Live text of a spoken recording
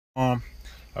Um,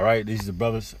 all right, these are the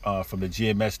brothers from the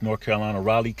GMS North Carolina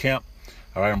Raleigh camp.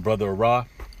 All right, I'm Brother Ara.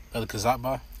 Brother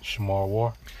Kazakba. Shamar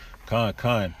War.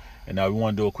 Khan. And now we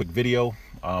want to do a quick video.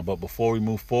 But before we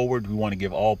move forward, we want to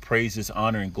give all praises,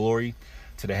 honor, and glory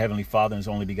to the Heavenly Father and His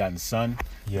only begotten Son.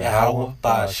 Yahweh,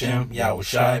 Ba'Hashem,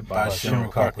 Yahushai,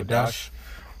 Ba'Hashem, Rakar.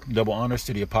 Double honors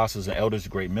to the apostles and elders, the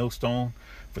great millstone,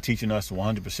 for teaching us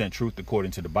 100% truth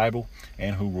according to the Bible,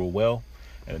 and who rule well.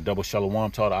 And a double shalom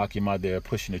to all the Akim out there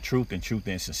pushing the truth and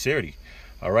sincerity.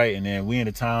 All right, and then we in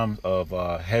a time of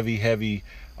heavy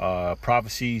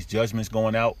prophecies, judgments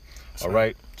going out. That's all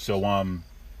right. So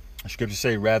the scriptures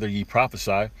say, rather ye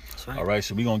prophesy. That's right. All right,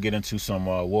 so we're going to get into some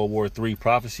World War III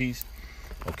prophecies.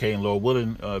 Okay, and Lord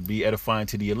willing, be edifying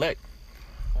to the elect.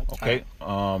 Okay.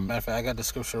 Matter of fact, I got the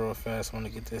scripture real fast. I want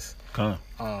to get this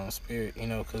spirit,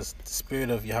 because the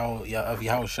spirit of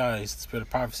Yahushua is the spirit of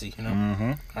prophecy,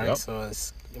 All right, so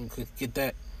let me get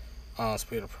that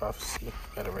spirit of prophecy.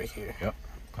 Got it right here. Yep.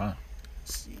 Let's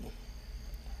see.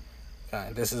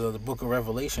 This is the book of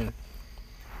Revelation.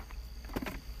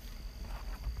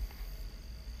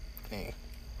 Dang,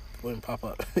 wouldn't pop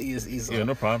up. Yeah,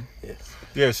 no problem. Yes.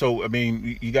 Yeah. So I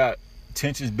mean, you got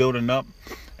tensions building up,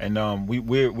 and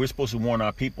we're supposed to warn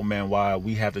our people, man, while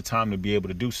we have the time to be able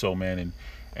to do so, man,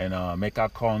 and make our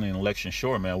calling and election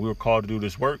sure, man. We were called to do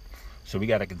this work, so we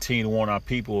got to continue to warn our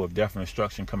people of death and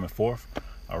destruction coming forth.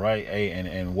 All right,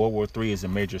 and World War III is a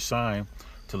major sign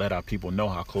to let our people know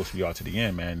how close we are to the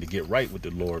end, man, to get right with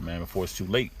the Lord, man, before it's too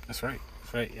late. That's right.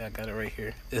 Yeah, I got it right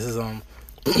here. This is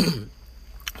the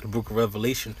book of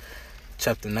Revelation,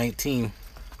 chapter 19,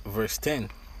 verse 10.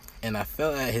 And I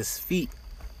fell at his feet,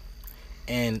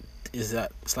 and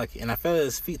I fell at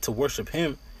his feet to worship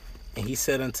him, and he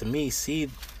said unto me, see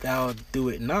thou do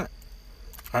it not.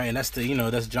 All right, and that's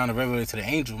that's John the Revelator to the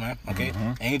angel, man. Okay,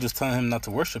 The angel's telling him not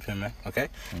to worship him, man. Okay,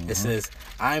 It says,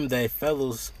 I am thy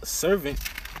fellow's servant,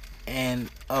 and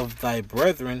of thy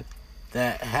brethren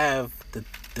that have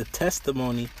the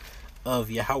testimony of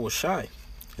Yahushai.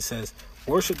 It says,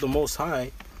 worship the Most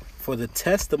High, for the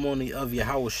testimony of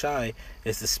Yahushai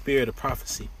is the spirit of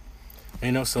prophecy.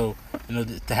 So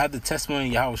to have the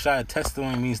testimony of Yahushai,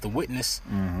 testimony means the witness,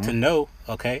 to know.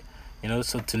 Okay,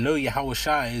 so to know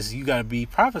Yahushai is you gotta be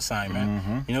prophesying,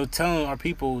 man. Telling our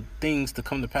people things to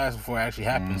come to pass before it actually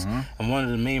happens. And one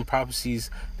of the main prophecies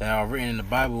that are written in the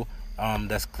Bible,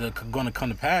 that's going to come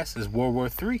to pass is World War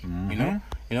III.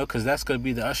 Because that's going to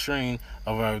be the ushering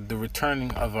of the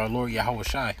returning of our Lord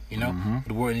Yahushai.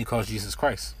 The word he calls Jesus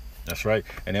Christ. That's right.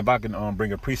 And if I can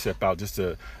bring a precept out just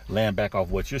to land back off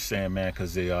what you're saying, man,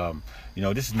 because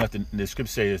this is nothing. The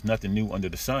scripture says there's nothing new under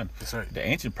the sun. That's right. The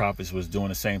ancient prophets was doing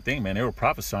the same thing, man. They were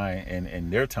prophesying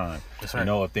in their time, That's right.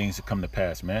 Of things to come to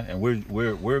pass, man. And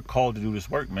we're called to do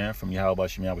this work, man, from Yahweh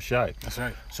B'Shem Yahushai. That's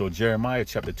right. So Jeremiah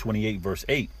chapter 28 verse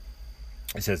 8,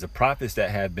 it says, the prophets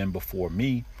that have been before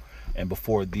me and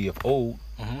before thee of old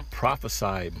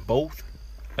prophesied both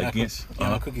against.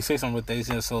 I'll quickly say something with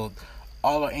that. So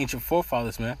all our ancient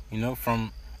forefathers, man,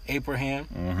 from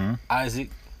Abraham, Isaac,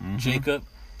 Jacob,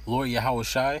 Lord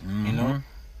Yahushai,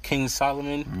 King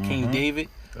Solomon, King David,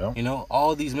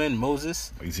 all these men,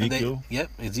 Moses, Ezekiel,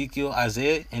 Ezekiel,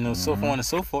 Isaiah, so on and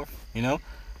so forth,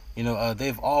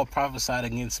 they've all prophesied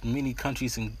against many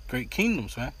countries and great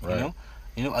kingdoms, man, right.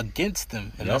 Against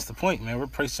them. And that's the point, man. We're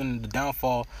praising the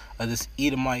downfall of this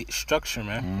Edomite structure,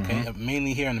 man, okay,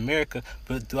 mainly here in America,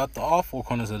 but throughout all four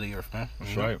corners of the earth, man.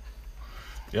 That's right.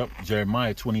 Yep,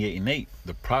 Jeremiah 28 and 8.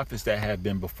 The prophets that have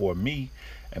been before me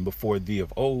and before thee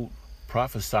of old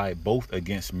prophesied both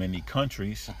against many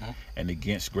countries and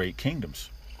against great kingdoms.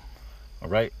 All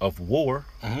right, of war.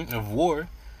 Of war.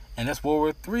 And that's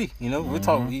World War III. We're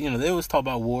talking, they always talk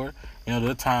about war,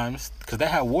 their times, because they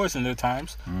had wars in their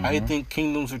times. How do you think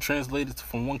kingdoms are translated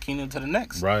from one kingdom to the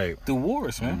next? Right. Through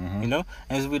wars, man. And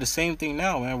it's be the same thing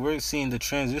now, man. We're seeing the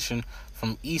transition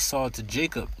from Esau to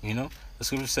Jacob, The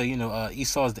scriptures say,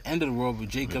 Esau is the end of the world, but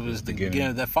Jacob is the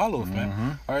beginning that follows,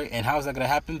 man. All right, and how is that going to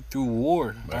happen? Through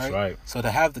war. That's right. So to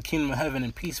have the kingdom of heaven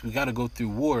and peace, we got to go through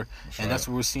war, that's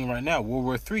what we're seeing right now, World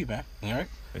War III, man. All right.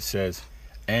 It says,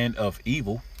 and of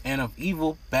evil,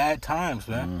 bad times,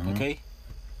 man. Okay,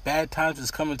 bad times is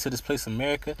coming to this place,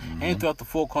 America, and throughout the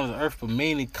four corners of the earth, but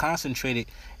mainly concentrated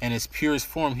in its purest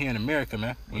form here in America,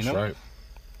 man. That's right.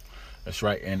 That's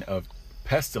right, and of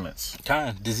pestilence,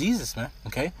 diseases, man.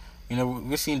 Okay.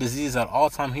 We're seeing diseases at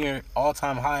all-time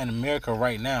high in America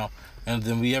right now, and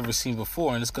than we ever seen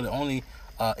before, and it's going to only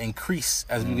increase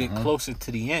as we get closer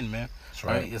to the end, man. That's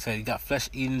right. You got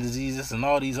flesh-eating diseases and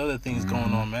all these other things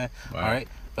going on, man. Right. All right.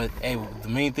 But hey, the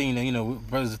main thing that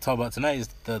brothers are talking about tonight is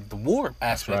the war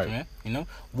aspect, right. man.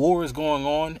 War is going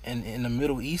on in the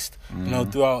Middle East.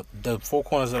 Throughout the four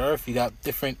corners of the earth, you got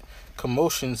different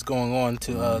commotions going on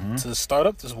to start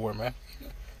up this war, man.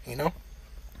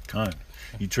 Kind.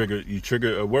 You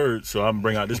trigger a word, so I'm gonna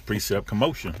bring out this precept,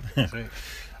 commotion. That's right.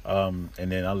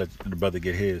 And then I'll let the brother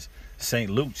get his. St.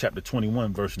 Luke chapter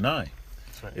 21 verse 9.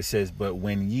 Right. It says, but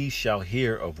when ye shall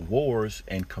hear of wars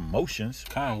and commotions.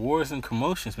 Kind of wars and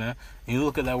commotions, man. And you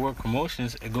look at that word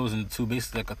commotions, it goes into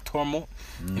basically like a turmoil,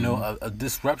 a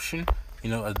disruption,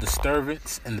 a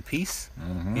disturbance in the peace,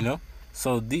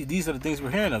 So these are the things we're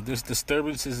hearing of. There's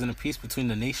disturbances in the peace between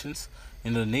the nations.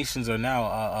 The nations are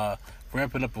now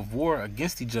ramping up a war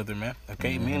against each other, man.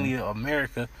 Okay, mainly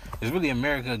America. It's really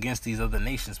America against these other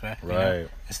nations, man. Right.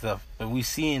 And stuff. But we're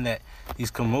seeing that these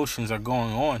commotions are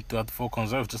going on throughout the four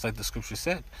corners of earth, just like the scripture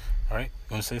said. All right,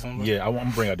 you want to say something? Yeah, I'm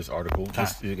gonna bring out this article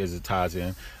just as it ties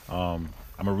in. I'm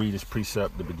gonna read this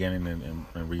precept, the beginning,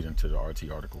 and read into the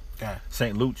RT article. Okay.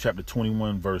 St. Luke chapter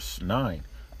 21 verse 9.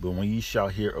 But when ye shall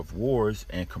hear of wars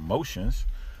and commotions,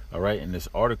 all right, and this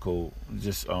article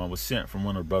just was sent from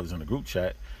one of the brothers in the group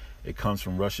chat. It comes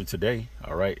from Russia Today,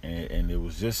 all right, and it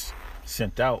was just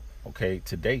sent out, okay,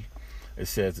 today. It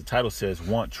says, the title says,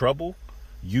 want trouble?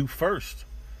 You first.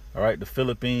 All right, the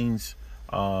Philippines,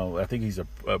 I think he's a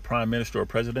prime minister or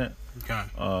president. Okay.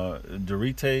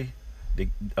 Duterte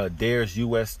dares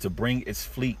U.S. to bring its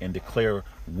fleet and declare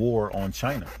war on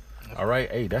China. All right,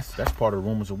 hey, that's part of the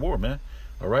rumors of war, man.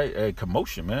 All right,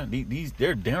 commotion, man.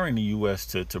 They're daring the U.S.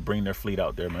 to bring their fleet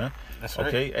out there, man. That's right.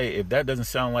 Okay, hey, if that doesn't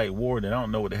sound like war, then I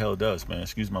don't know what the hell it does, man.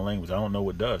 Excuse my language. I don't know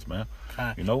what it does, man.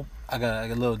 I got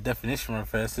a little definition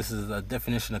for this. This is a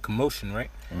definition of commotion,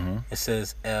 right? It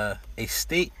says a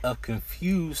state of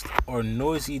confused or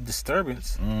noisy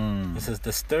disturbance. It says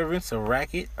disturbance, a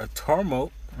racket, a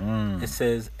turmoil. It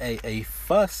says a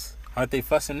fuss. Aren't they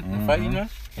fussing and fighting now?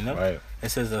 Right. It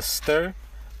says a stir,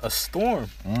 a storm.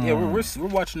 Yeah, we're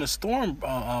watching a storm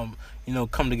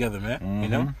come together,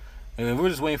 man. And we're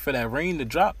just waiting for that rain to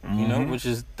drop, which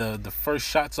is the first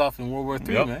shots off in World War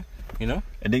III, man.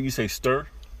 And then you say stir.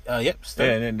 Yep, stir.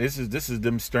 Yeah, and then this is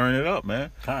them stirring it up,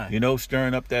 man.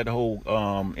 Stirring up that whole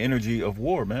energy of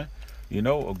war, man.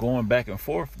 Going back and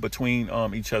forth between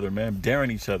each other, man,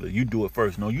 daring each other. You do it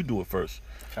first. No, you do it first.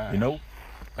 Matter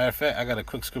of fact, I got a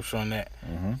quick scripture on that.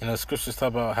 Scriptures talk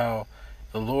about how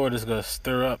the Lord is going to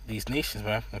stir up these nations,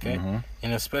 man. Okay,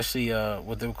 and especially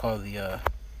what they would call the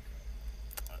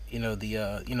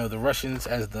the Russians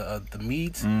as the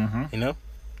Medes.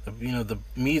 The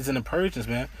Medes and the Persians,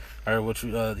 man, or which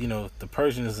the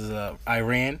Persians is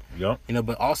Iran. Yep.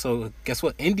 But also guess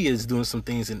what? India is doing some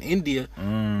things in India.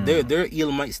 They're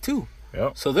Elamites too.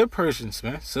 Yep. So they're Persians,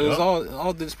 man. So it's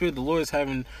all the spirit. The Lord is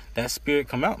having that spirit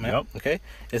come out, man. Yep. Okay.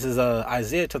 This is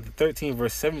Isaiah chapter 13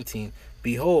 verse 17.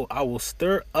 Behold, I will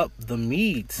stir up the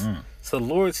Medes. So the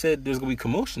Lord said there's going to be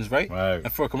commotions, right?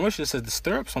 And for a commotion, it says to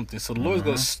stir up something. So the Lord's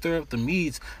going to stir up the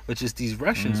Medes, which is these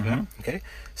Russians, man. Okay? It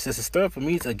says to stir up the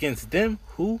Medes against them,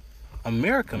 who?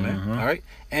 America, man. All right?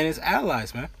 And its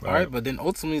allies, man. All right? But then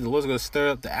ultimately, the Lord's going to stir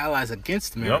up the allies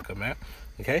against America, man.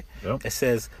 Okay? It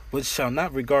says, which shall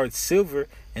not regard silver,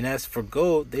 and as for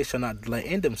gold, they shall not delight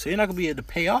in them. So you're not going to be able to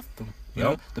pay off them.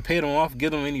 To pay them off,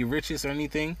 give them any riches or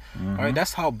anything. All right,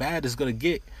 that's how bad it's gonna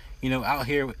get, out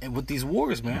here with these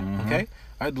wars, man. Okay,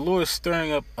 all right, the Lord is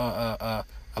stirring up a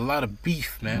lot of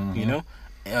beef, man.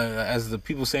 As the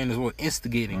people saying this word,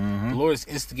 instigating. The Lord is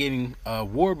instigating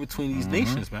war between these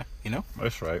nations, man.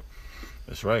 That's right.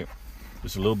 Just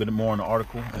a little bit more in the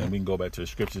article, and then we can go back to the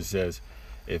scripture. It says,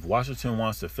 if Washington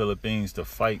wants the Philippines to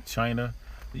fight China,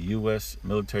 the U.S.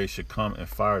 military should come and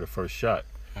fire the first shot.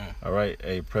 All right,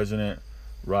 President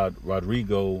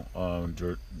Rodrigo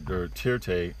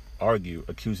Duterte argued,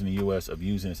 accusing the U.S. of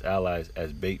using its allies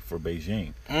as bait for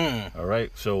Beijing. All right,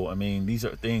 so I mean, these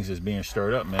are things that's being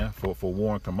stirred up, man, for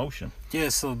war and commotion. Yeah,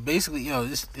 so basically,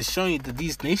 it's showing you that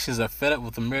these nations are fed up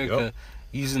with America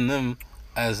using them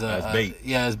as bait.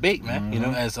 As bait, man.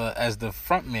 As the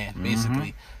front man,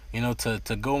 basically.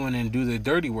 To go in and do the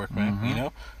dirty work,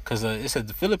 man. Because it said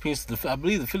the Philippines. I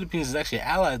believe the Philippines is actually an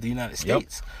ally of the United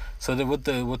States. So that what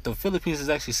the Philippines is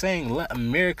actually saying, let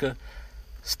America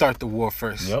start the war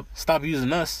first. Stop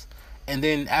using us, and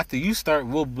then after you start,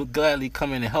 we'll gladly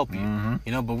come in and help you.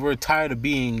 But we're tired of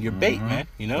being your bait, man.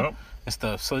 And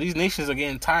stuff. So these nations are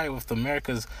getting tired with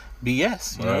America's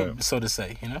BS, so to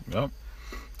say.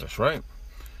 That's right.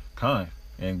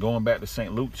 And going back to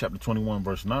St. Luke chapter 21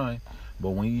 verse 9. But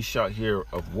when ye shall hear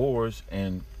of wars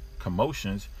and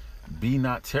commotions, be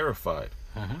not terrified,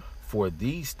 for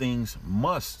these things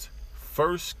must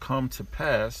first come to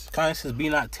pass. Kind says, be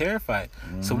not terrified.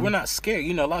 So we're not scared.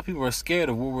 You know, a lot of people are scared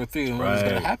of World War III and what's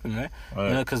going to happen, man. Right.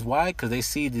 You know, because why? Because they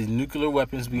see the nuclear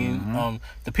weapons being,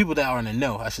 the people that are in the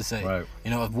know, I should say,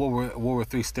 you know, of World War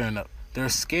III stirring up. They're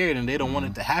scared and they don't want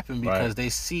it to happen because they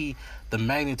see the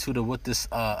magnitude of what this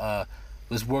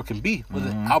war can be.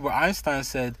 Albert Einstein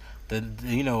said that,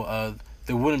 you know,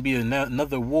 there wouldn't be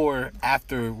another war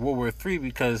after World War III,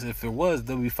 because if there was,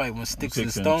 they'll be fighting with sticks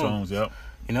and stones. Yep.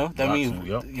 You know, that means,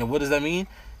 you know, what does that mean?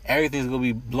 Everything's going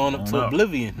to be blown up to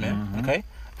oblivion, man. Okay?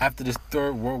 After this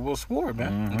Third World War,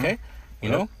 man. Okay? You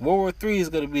know, World War III is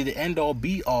going to be the end-all,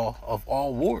 be-all of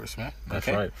all wars, man. That's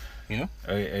okay? right. You know?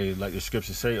 Hey, like the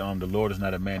scriptures say, the Lord is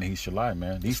not a man that he shall lie,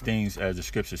 man. These things, as the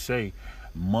scriptures say,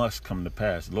 must come to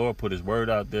pass. The Lord put his word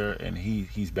out there, and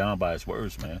he's bound by his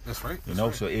words, man. That's right. You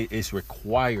know, so it's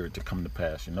required to come to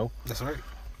pass, you know? That's right.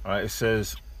 All right, it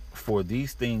says, for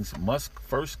these things must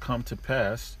first come to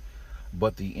pass,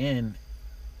 but the end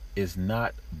is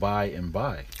not by and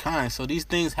by. So these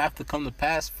things have to come to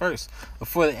pass first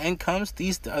before the end comes.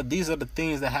 These are the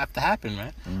things that have to happen,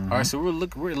 man. All right, so we're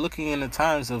looking in the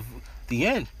times of the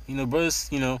end. You know, brothers,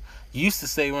 you know, used to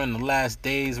say we're in the last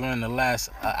days, we're in the last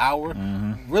hour.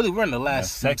 Really, we're in the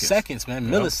last seconds, man,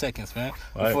 milliseconds, man,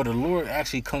 before the Lord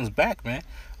actually comes back, man.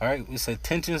 All right, we said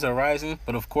tensions are rising,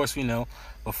 but of course we know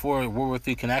before World War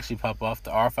III can actually pop off,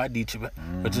 the RFID chip,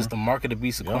 which is the mark of the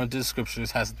beast according to the scriptures,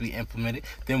 has to be implemented.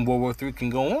 Then World War III can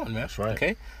go on, man. That's right.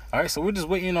 Okay? All right, so we're just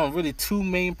waiting on really two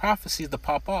main prophecies to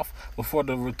pop off before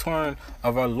the return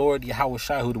of our Lord Yahweh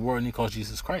Shai, who the world he calls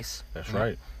Jesus Christ. That's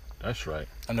right. That's right.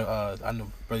 I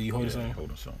know, brother, you holding something?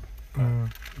 Holding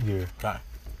something. Yeah. God.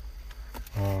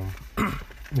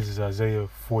 This is Isaiah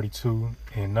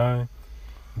 42:9.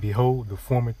 Behold, the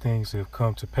former things have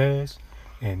come to pass,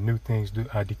 and new things do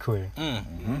I declare.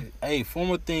 Hey,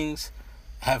 former things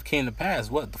have came to pass.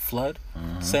 What? The flood,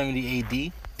 70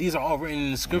 AD. These are all written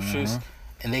in the scriptures,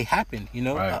 and they happened. You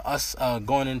know, us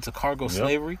going into cargo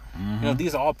slavery. You know,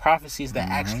 these are all prophecies that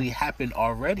actually happened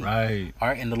already. Right. All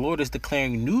right, and the Lord is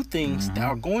declaring new things that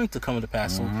are going to come to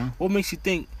pass. So, what makes you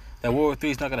think that World War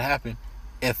III is not going to happen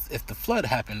if the flood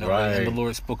happened already and the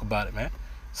Lord spoke about it, man?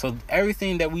 So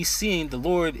everything that we seen, the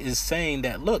Lord is saying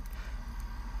that, look,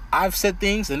 I've said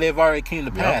things and they've already came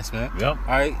to pass, man. All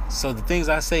right. So the things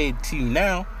I say to you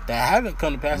now that haven't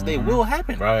come to pass, they will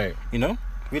happen. Right. You know?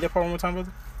 Read that part one more time,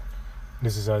 brother.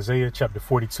 This is Isaiah chapter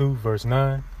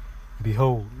 42:9.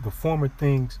 Behold, the former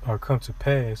things are come to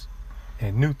pass,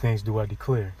 and new things do I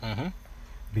declare.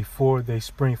 Before they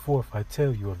spring forth, I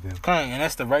tell you of them. And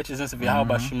that's the righteousness of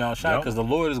Yahweh Shemel Shai, because the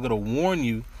Lord is going to warn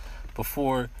you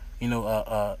before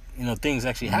things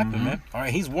actually happen, man. All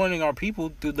right, he's warning our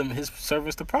people through his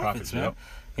servants, the prophets, man.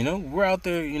 You know, we're out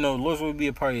there, you know, Lord's will be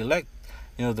a party elect.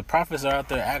 You know, the prophets are out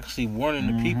there actually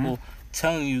warning the people,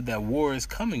 telling you that war is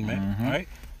coming, man. All right,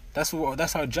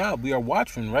 that's our job. We are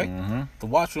watchmen, right? The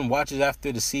watchman watches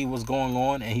after to see what's going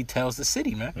on, and he tells the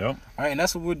city, man. All right, and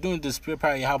that's what we're doing. The spirit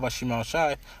power Yahweh Shemel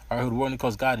Shai, who the world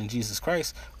calls God in Jesus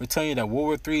Christ. We're telling you that World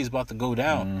War III is about to go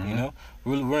down. You know,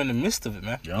 we're in the midst of it,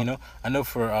 man. You know, I know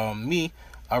for me,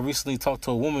 I recently talked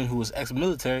to a woman who was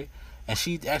ex-military, and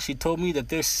she actually told me that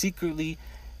they're secretly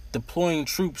deploying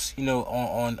troops, you know,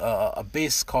 on a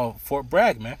base called Fort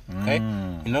Bragg, man. Okay,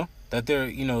 you know. That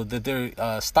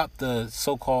they're stop the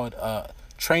so-called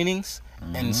trainings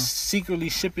and secretly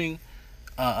shipping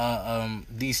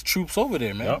these troops over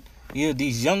there, man. You know,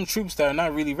 these young troops that are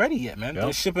not really ready yet, man.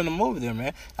 They're shipping them over there,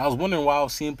 man. I was wondering why I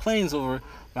was seeing planes over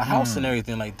my house and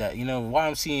everything like that. You know, why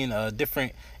I'm seeing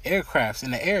different aircrafts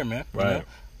in the air, man. You know?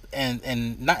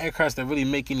 And not aircrafts that really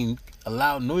make any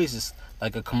loud noises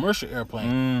like a commercial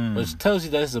airplane, which tells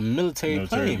you that it's a military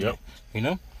plane, man. You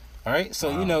know. All right, so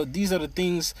you know these are the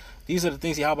things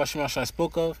Yahweh Shemel Shai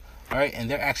spoke of. All right, and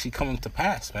they're actually coming to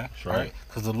pass, man. That's right.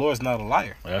 Because the Lord's not a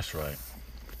liar. That's right.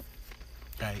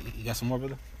 All right, you got some more,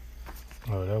 brother?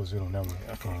 Oh, that was it on that one.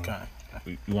 Okay,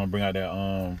 You want to bring out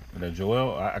that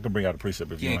Joel? I can bring out a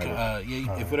precept if you want.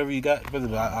 If whatever you got, brother.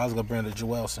 But I was gonna bring the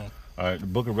Joel soon. All right, the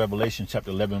book of Revelation,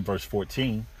 chapter 11, verse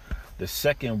 14. The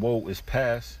second woe is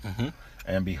past,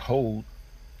 and behold,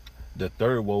 the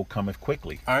third woe cometh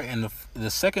quickly. All right, and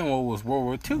the second woe was World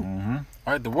War II.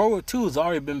 All right, the World War II has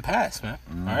already been passed, man.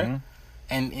 All right,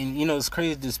 and you know it's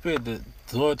crazy the spirit that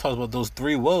the Lord talks about those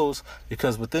three woes,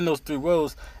 because within those three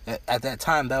woes, at that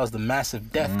time that was the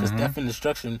massive death, because death and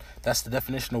destruction, that's the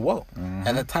definition of woe.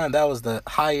 At that time, that was the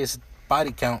highest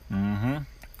body count,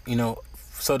 you know,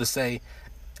 so to say,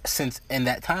 since in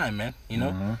that time, man, you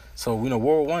know. So you know,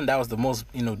 World War I, that was the most,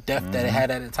 you know, death that it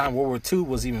had at the time. World War II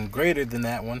was even greater than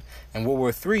that one, and World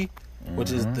War III,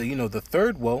 which is the, you know, the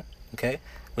third woe, okay,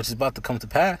 which is about to come to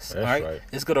pass. That's all right? right.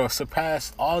 It's going to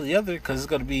surpass all the other because it's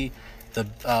going to be the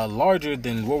larger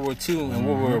than World War II and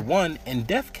World War I in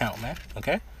death count, man.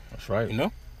 Okay, That's right. you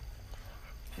know.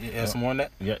 You have some more on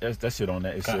that? Yeah, that's it on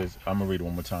that. It says, I'm going to read it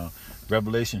one more time.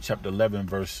 Revelation chapter 11,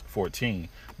 verse 14.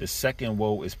 The second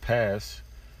woe is past.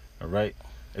 All right.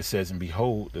 It says, and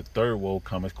behold, the third woe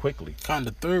cometh quickly.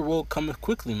 The third woe cometh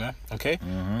quickly, man. Okay?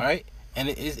 All right? And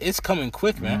it's coming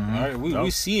quick, man. All right?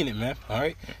 We seeing it, man. All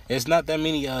right? It's not that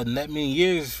many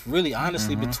years, really,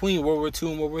 honestly, between World War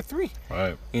II and World War III.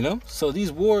 Right. You know? So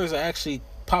these wars are actually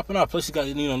popping up. Plus, you got,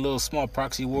 little small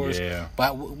proxy wars. Yeah.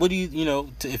 But what do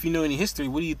you, if you know any history,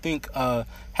 what do you think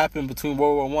happened between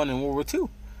World War I and World War II?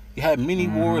 You had many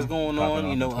wars going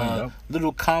on,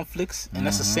 little conflicts, and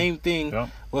that's the same thing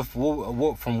with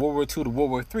from World War II to World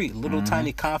War III. Little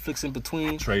tiny conflicts in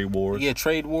between. Trade wars. Yeah,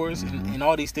 trade wars, and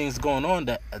all these things going on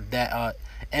that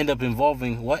end up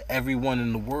involving everyone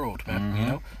in the world, man. You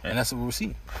know, and that's what we're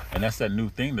seeing. And that's that new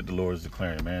thing that the Lord is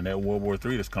declaring, man. That World War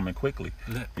III that's coming quickly.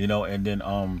 Yeah. You know, and then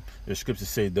the scriptures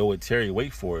say, though it tarry,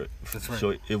 wait for it. That's right.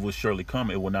 So it will surely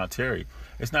come. It will not tarry.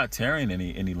 It's not tarrying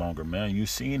any longer, man. You've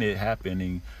seen it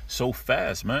happening so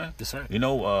fast, man. That's right. You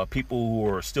know, people who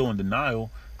are still in denial,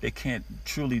 they can't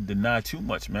truly deny too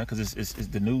much, man, because it's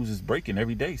the news is breaking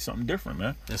every day, something different,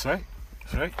 man. That's right.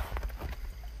 That's right.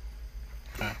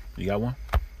 You got one?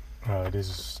 This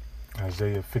is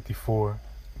Isaiah 54,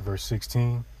 verse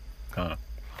 16.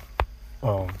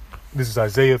 This is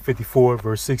Isaiah 54,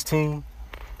 verse 16.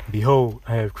 Behold,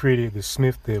 I have created the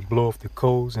smith that bloweth the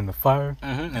coals in the fire.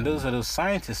 And those are those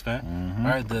scientists, man. All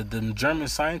right, the German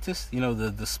scientists,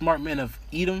 the smart men of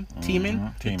Edom,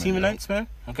 Teman, the Temanites, man.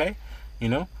 Okay,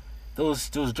 those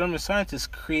German scientists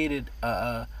created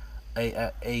a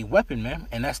weapon, man,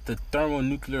 and that's the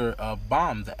thermonuclear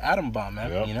bomb, the atom bomb,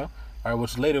 man. Yep. All right,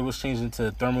 which later was changed into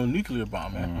the thermonuclear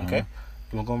bomb, man. Okay,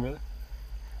 you want to go on, brother?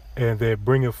 And that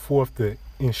bringeth forth the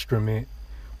instrument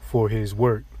for his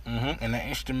work. And that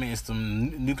instrument is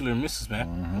some nuclear missiles,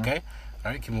 man. Okay?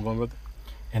 All right, keep on going, brother.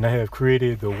 And I have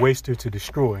created the waster to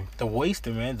destroy. The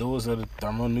waster, man. Those are the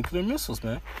thermonuclear missiles,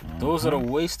 man. Those are the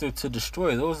waster to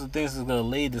destroy. Those are the things that's going to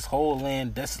lay this whole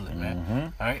land desolate,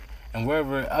 man. All right? And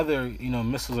wherever other,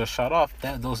 missiles are shot off,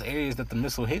 those areas that the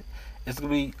missile hit, it's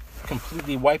going to be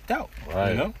completely wiped out.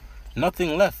 Right.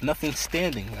 Nothing left. Nothing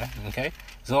standing, man. Okay?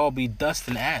 It'll all be dust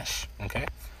and ash. Okay?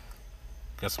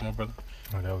 Got some more, brother?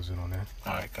 Oh, that was it on that.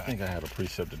 All right, I think I had a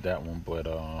precept to that one, but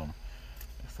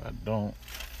if I don't,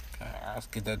 let's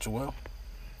get that, Joel.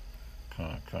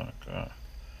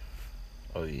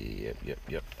 Oh,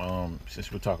 yep.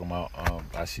 Since we're talking about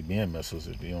ICBM missiles,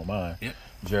 if you don't mind,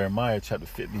 Jeremiah chapter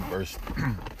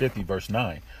 50, verse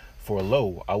 9. For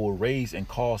lo, I will raise and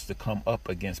cause to come up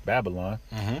against Babylon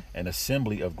an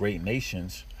assembly of great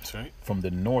nations from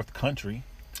the north country,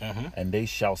 and they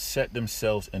shall set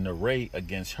themselves in array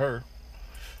against her.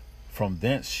 From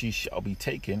thence she shall be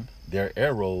taken. Their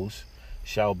arrows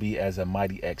shall be as a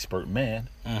mighty expert man.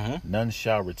 None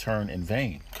shall return in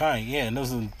vain. And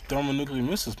those are thermonuclear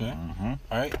missiles, man.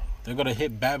 All right, they're gonna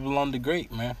hit Babylon the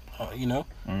Great, man.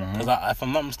 Because if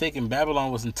I'm not mistaken, Babylon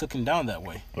wasn't taken down that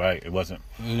way. Right, it wasn't.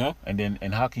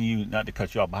 And how can you, not to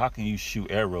cut you off, but how can you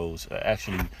shoot arrows?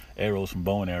 Actually, arrows from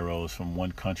bow and arrows from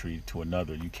one country to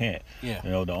another. You can't. Yeah.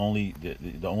 The only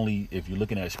if you're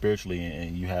looking at it spiritually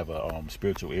and you have a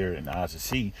spiritual ear and eyes to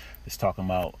see, it's talking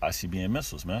about ICBM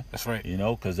missiles, man. That's right.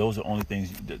 Because those are only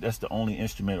things. That's the only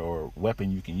instrument or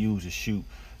weapon you can use to shoot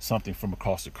something from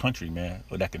across the country, man,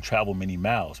 or that can travel many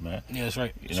miles, man. Yeah, that's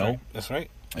right. That's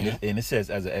right. And it says,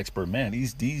 as an expert man,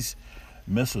 these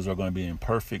missiles are going to be in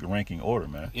perfect ranking order,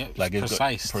 man. Yeah, like it's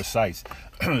precise.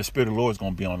 The Spirit of the Lord is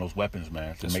going to be on those weapons,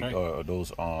 man, to make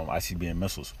those ICBM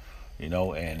missiles, and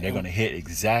they're going to hit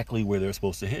exactly where they're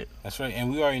supposed to hit. That's right.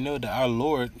 And we already know that our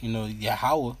Lord,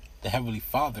 Yahweh, the Heavenly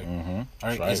Father, all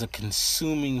right, is a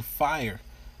consuming fire.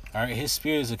 All right, His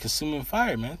Spirit is a consuming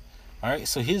fire, man. All right,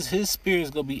 so His Spirit is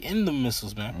going to be in the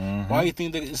missiles, man. Why do you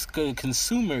think that it's going to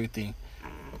consume everything?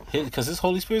 Because His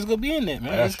Holy Spirit is going to be in it,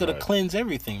 man. It's going to cleanse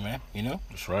everything, man.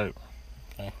 That's right.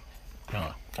 Okay.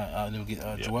 Let me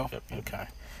get Joel. Yep. Okay.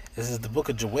 This is the book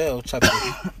of Joel, chapter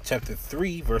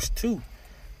 3, verse 2.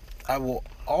 I will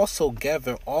also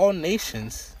gather all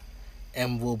nations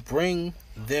and will bring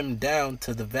them down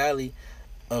to the valley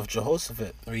of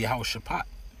Jehoshaphat, or Yehoshaphat.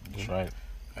 That's right.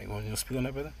 All right, you want to speak on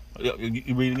that, brother? Yeah,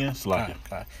 you read it again? Slide.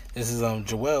 Okay. This is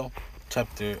Joel,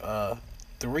 chapter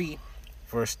 3,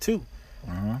 verse 2.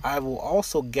 I will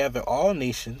also gather all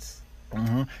nations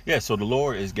Yeah, so the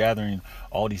Lord is gathering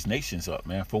all these nations up,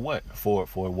 man. For what? For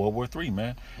World War III,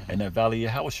 man. And that Valley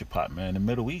of Hawashaphat, man, in the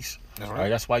Middle East. That's All right. right.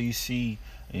 That's why you see,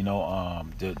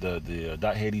 the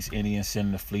Dot Haiti's Indians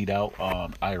sending the fleet out,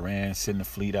 Iran sending the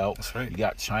fleet out. That's right. You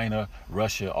got China,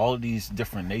 Russia, all of these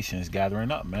different nations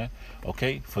gathering up, man.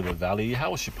 Okay, for the Valley of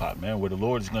Hawashaphat, man, where the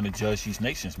Lord is going to judge these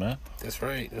nations, man. That's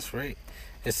right. That's right.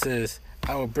 It says,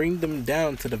 "I will bring them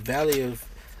down to the valley of."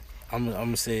 I'm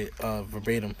gonna say it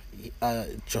verbatim.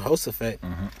 Jehoshaphat,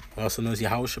 also known as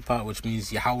Yahushaphat, which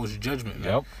means Yahweh's judgment.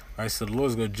 Man. Yep. Right. So the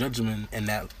Lord's gonna judge them in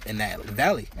that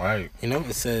valley. Right. You know,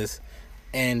 it says,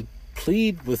 "And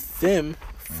plead with them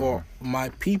for my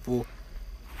people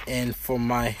and for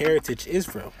my heritage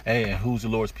Israel." Hey, and who's the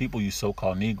Lord's people? You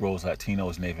so-called Negroes,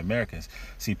 Latinos, Native Americans.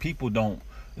 See, people don't.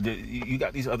 You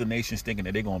got these other nations thinking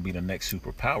that they're going to be the next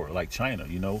superpower, like China.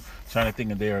 China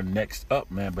thinking they're next up,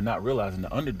 man, but not realizing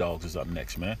the underdogs is up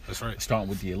next, man. That's right. Starting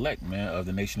with the elect, man, of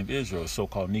the nation of Israel,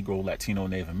 so-called Negro, Latino,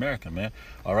 Native American, man.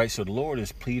 All right, so the Lord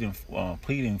is pleading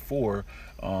for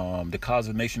the cause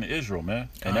of the nation of Israel, man.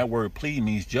 And that word plead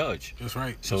means judge. That's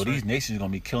right. So That's these right. nations are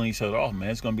going to be killing each other off, man.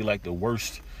 It's going to be like the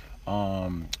worst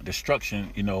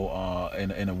destruction, in a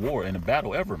war, in a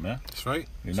battle ever, man. That's right.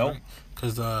 You know?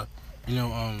 Because the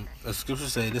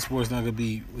scriptures say this war is not going to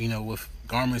be, with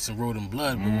garments and road and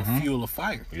blood, but with fuel of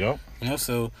fire. Yep.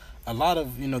 So a lot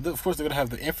of, of course they're going to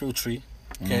have the infantry,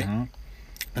 okay?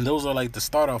 And those are like the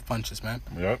start-off punches, man.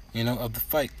 Yep. Of the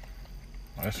fight.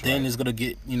 That's Then right. it's going to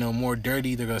get, more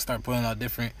dirty. They're going to start pulling out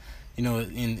different,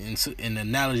 in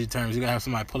analogy terms, you got to have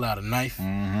somebody pull out a knife.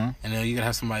 And then you got to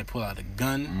have somebody pull out a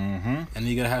gun. And then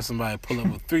you got to have somebody pull up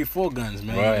with 3-4 guns,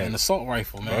 man. Right. An assault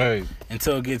rifle, man. Right.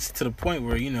 Until it gets to the point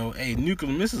where,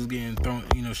 nuclear missiles getting thrown,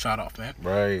 shot off, man.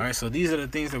 Right. All right, so these are the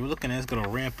things that we're looking at. It's going to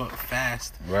ramp up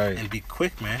fast Right. and be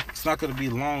quick, man. It's not going to be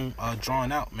long,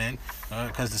 drawn out, man.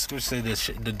 Because the scriptures say the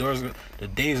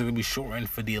days are going to be shortened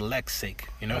for the elect's sake,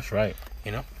 That's right.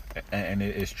 And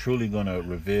it's truly going to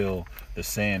reveal the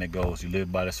saying that goes, you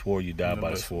live by the sword, you die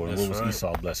by the sword. And what was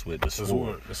Esau blessed with? The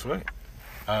sword. That's right.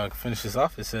 Finish this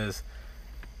off. It says,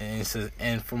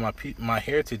 and for my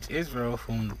heritage Israel,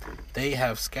 whom they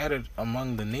have scattered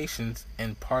among the nations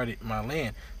and parted my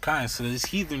land. So this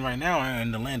heathen right now are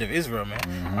in the land of Israel, man.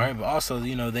 All right, but also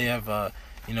they have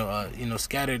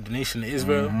scattered the nation of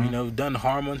Israel. Done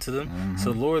harm unto them.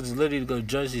 So the Lord's literally going to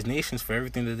judge these nations for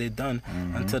everything that they've done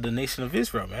unto the nation of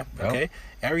Israel, man. Okay,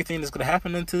 everything that's going to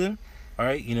happen unto them. All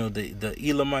right, the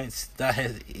Elamites, that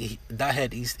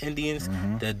had East Indians,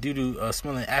 the doo-doo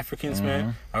smelling Africans,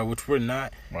 man, which we're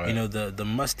not. Right. The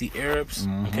musty Arabs,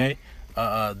 okay.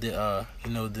 The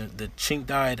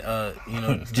chink-dyed,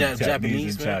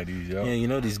 Japanese, man. Chinese, yep.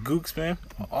 Yeah, these gooks, man.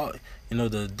 All,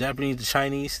 the Japanese, the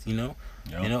Chinese,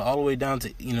 all the way down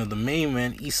to the main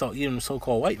man, Esau, Edom,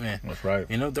 so-called white man. That's right.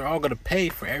 They're all gonna pay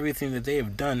for everything that they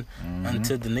have done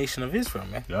unto the nation of Israel,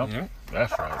 man. Yep.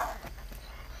 That's right.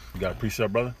 You got a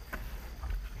precept, brother?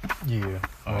 Yeah.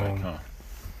 All right, come.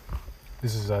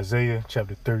 This is Isaiah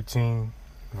chapter 13,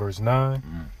 verse 9.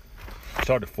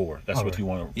 Start at 4. That's All what right. you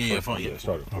want to. Yeah,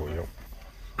 Start at 4. Okay. Yep.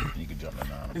 You can jump in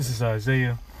now. This is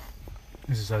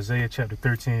Isaiah chapter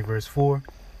 13, verse 4.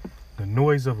 The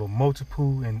noise of a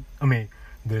multitude in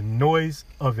the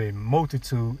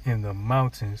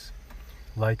mountains,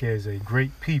 like as a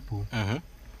great people, a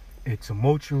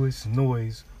tumultuous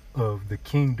noise of the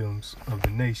kingdoms of the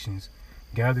nations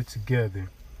gathered together.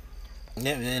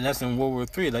 Yeah, and that's in World War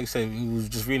III. Like I said, we was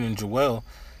just reading Joel,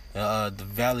 the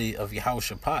valley of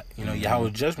Yahushaphat.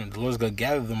 Yahweh's judgment. The Lord's gonna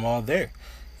gather them all there.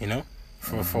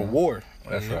 For war.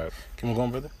 That's right. Keep on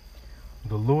going, brother.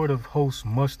 The Lord of hosts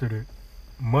mustereth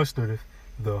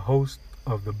the host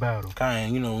of the battle.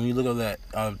 When you look at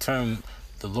that term,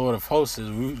 the Lord of hosts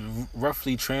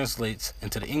roughly translates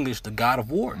into the English the God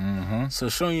of war. So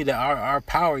showing you that our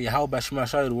power, Yahweh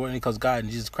Bashimashai, the word because God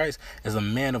in Jesus Christ is a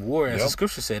man of war, as the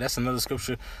scripture say. That's another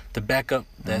scripture to back up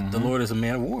that the Lord is a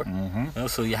man of war.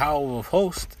 So Yahweh of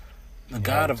hosts, the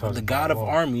God of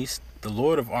armies, the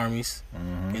Lord of armies,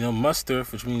 muster,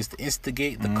 which means to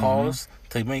instigate, the cause,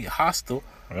 to make it hostile.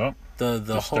 Yep.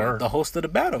 The host of the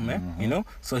battle, man.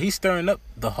 So he's stirring up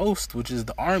the host, which is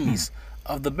the armies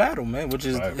of the battle, man. Which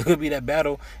is it could be that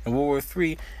battle in World War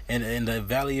III in the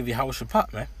Valley of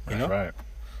Yahushaphat, man. That's right.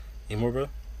 Any more,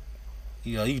 brother?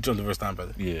 You can jump to verse 9,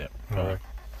 brother. Yeah. All right.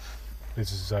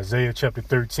 This is Isaiah chapter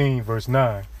 13, verse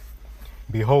 9.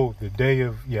 Behold, the day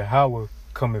of Yahweh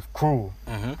cometh cruel,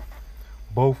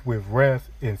 both with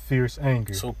wrath and fierce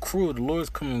anger. So cruel. The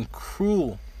Lord's coming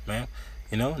cruel, man.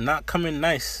 Not coming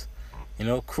nice.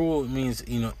 Cruel means,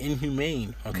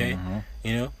 inhumane, okay?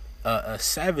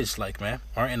 savage like, man.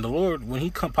 All right, and the Lord, when he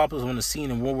pops up on the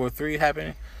scene in World War III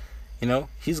happening, you know,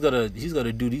 he's gonna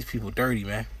do these people dirty,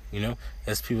 man. You know,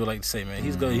 as people like to say, man,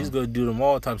 he's gonna do them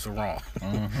all types of wrong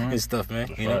and stuff, man.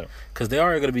 That's you know, because they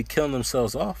are gonna be killing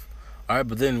themselves off. All right,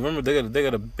 but then remember, they're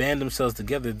gonna band themselves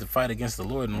together to fight against the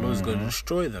Lord, and the Lord's gonna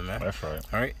destroy them, man. That's right.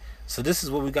 All right, so this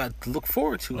is what we got to look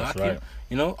forward to. That's right.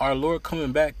 You know, our Lord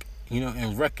coming back, you know,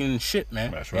 and wrecking shit,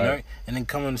 man. That's You right. know, and then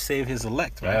coming to save His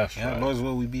elect, man. That's you know, right. Lord's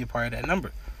will we be a part of that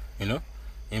number. You know,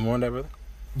 any more on that, brother?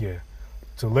 Yeah.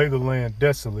 To lay the land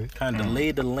desolate. Kind of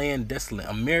lay the land desolate.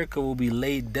 America will be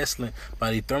laid desolate by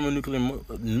the thermonuclear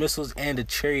missiles and the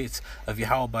chariots of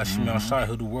Yahweh by Shimon Shai,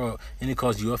 who the world, and he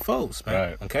calls UFOs, man.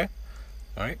 Right. Okay?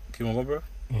 All right? Keep on going, bro.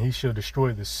 And he shall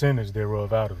destroy the sinners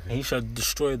thereof out of And it. he shall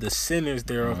destroy the sinners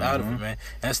thereof out of it, man.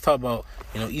 And let's talk about,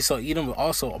 you know, Esau, Edom, but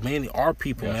also mainly our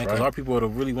people, That's man, because right. our people are the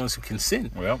really ones who can sin.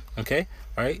 Well, Okay?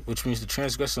 All right? Which means the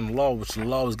transgression of the law, which the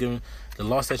law was given, the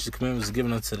law, statutes, and commandments was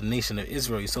given unto the nation of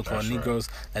Israel, you so-called That's right. Negroes,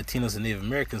 Latinos, and Native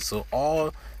Americans. So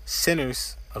all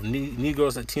sinners of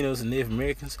Negroes, Latinos, and Native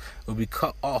Americans will be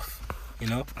cut off. You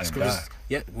know? And Scriptures, die.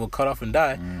 yeah, will cut off and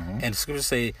die. And the scriptures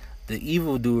say the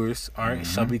evildoers, all right,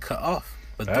 shall be cut off.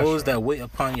 But That's those right. that wait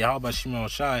upon Yahweh Shimon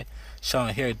Shai shall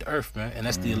inherit the earth, man. And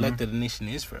that's the elect of the nation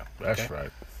of Israel. that's okay?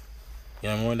 right. You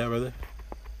know more on that, brother?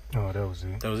 Oh, that was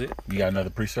it. That was it? You got another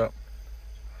precept?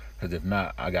 Because if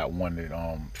not, I got one that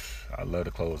I love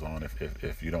to close on.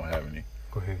 If you don't have any,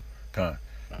 Go ahead. Con,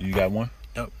 you got one?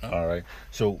 Nope. All right.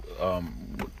 So,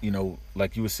 you know,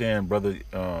 like you were saying, brother,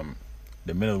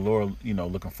 the men of the Lord, you know,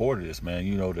 looking forward to this, man.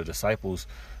 You know, the disciples,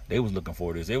 they was looking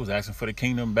forward to this. They was asking for the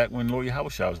kingdom back when Lord Yahweh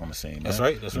was on the scene, man. That's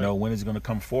right. That's you right. know, when is it going to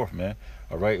come forth, man?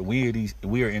 All right. We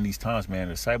are in these times, man.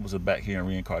 The disciples are back here in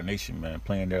reincarnation, man,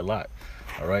 playing their lot.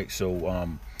 All right.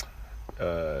 So,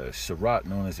 Sirach,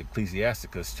 known as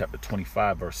Ecclesiasticus, chapter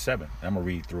 25, verse 7. I'm going to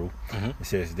read through. It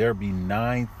says, there be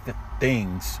 9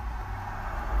 things.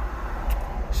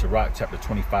 Sirach, chapter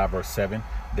 25, verse 7.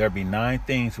 There be 9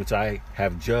 things which I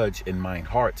have judged in mine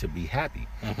heart to be happy.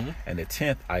 And the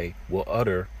 10th I will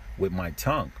utter with my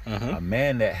tongue. A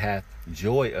man that hath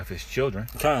joy of his children.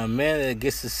 Kind of man that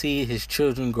gets to see his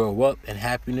children grow up in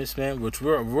happiness, man, which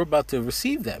we're about to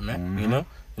receive that, man. You know?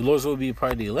 The Lord's will be a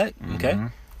part of the elect, okay?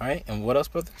 All right, and what else,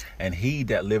 brother? And he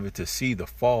that liveth to see the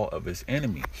fall of his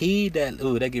enemy. He that,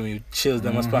 ooh, that gave me chills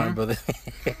down my spine, brother.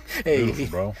 Hey, Beautiful,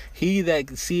 bro. He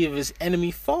that see of his enemy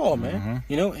fall, man.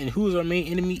 You know, and who's our main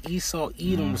enemy? Esau,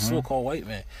 Edom, the so-called white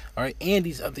man. All right, and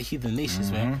these other heathen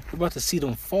nations, man. We're about to see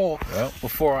them fall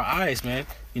before our eyes, man.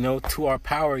 You know, to our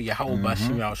power, Yahweh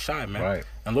Bashim Al Shai, man. Right.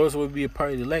 And Lord's will be a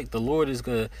part of the elect. The Lord is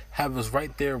gonna have us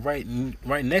right there, right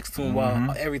next to him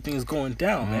while everything's going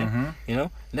down, man. You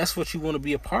know, and that's what you want to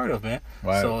be a part of, man.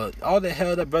 Right. So all the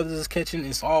hell that brothers is catching,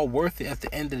 it's all worth it at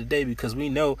the end of the day because we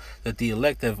know that the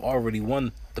elect have already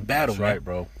won the battle, That's man. right,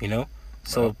 bro. You know.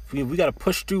 So we got to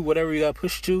push through whatever we got to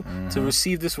push through to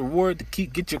receive this reward, to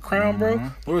get your crown,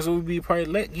 bro. Lord's will be a part of the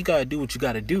elect. You got to do what you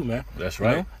got to do, man. That's You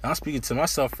right. know? I'm speaking to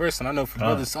myself first, and I know for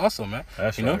brothers also, man.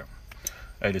 That's you right. know?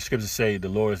 Hey, the scriptures say the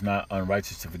Lord is not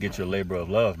unrighteous to forget your labor of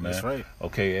love, man. That's right.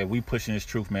 Okay, and we pushing this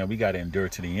truth, man. We got to endure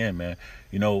to the end, man.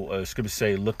 You know, scriptures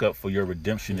say, look up for your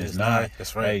redemption is nigh.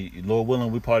 That's right. Hey, Lord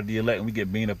willing, we part of the elect and we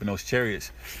get beamed up in those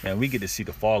chariots. Man, we get to see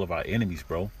the fall of our enemies,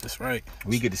 bro. That's right.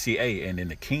 We get to see, hey, and then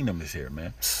the kingdom is here,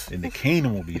 man. And the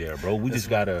kingdom will be there, bro. We just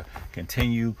got to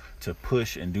continue to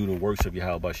push and do the works of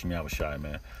Yahweh Bashim Yahushai,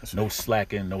 man. No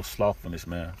slacking, no slothfulness,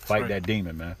 man. Fight right. that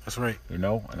demon, man. That's right. You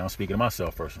know, and I'm speaking to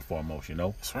myself first and foremost, you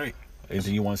know. That's right.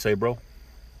 Anything you want to say, bro?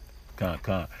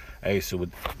 Con. Hey, so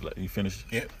with, you finished?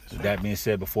 Yep. So that being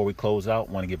said, before we close out,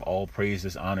 want to give all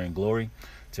praises, honor, and glory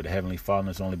to the Heavenly Father and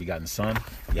His only begotten Son,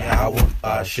 Yahweh,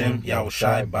 Ba'ashem,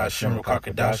 Yahushai, Ba'ashem,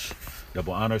 Rakakadash.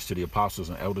 Double honors to the apostles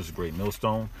and elders of Great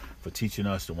Millstone for teaching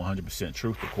us the 100%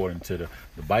 truth according to the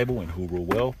Bible and who rule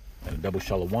well. And a double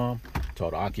shalom to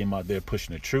all the Akim out there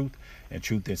pushing the truth and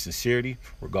sincerity,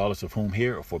 regardless of whom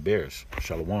here or forbears.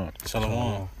 Shalom.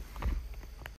 Shalom.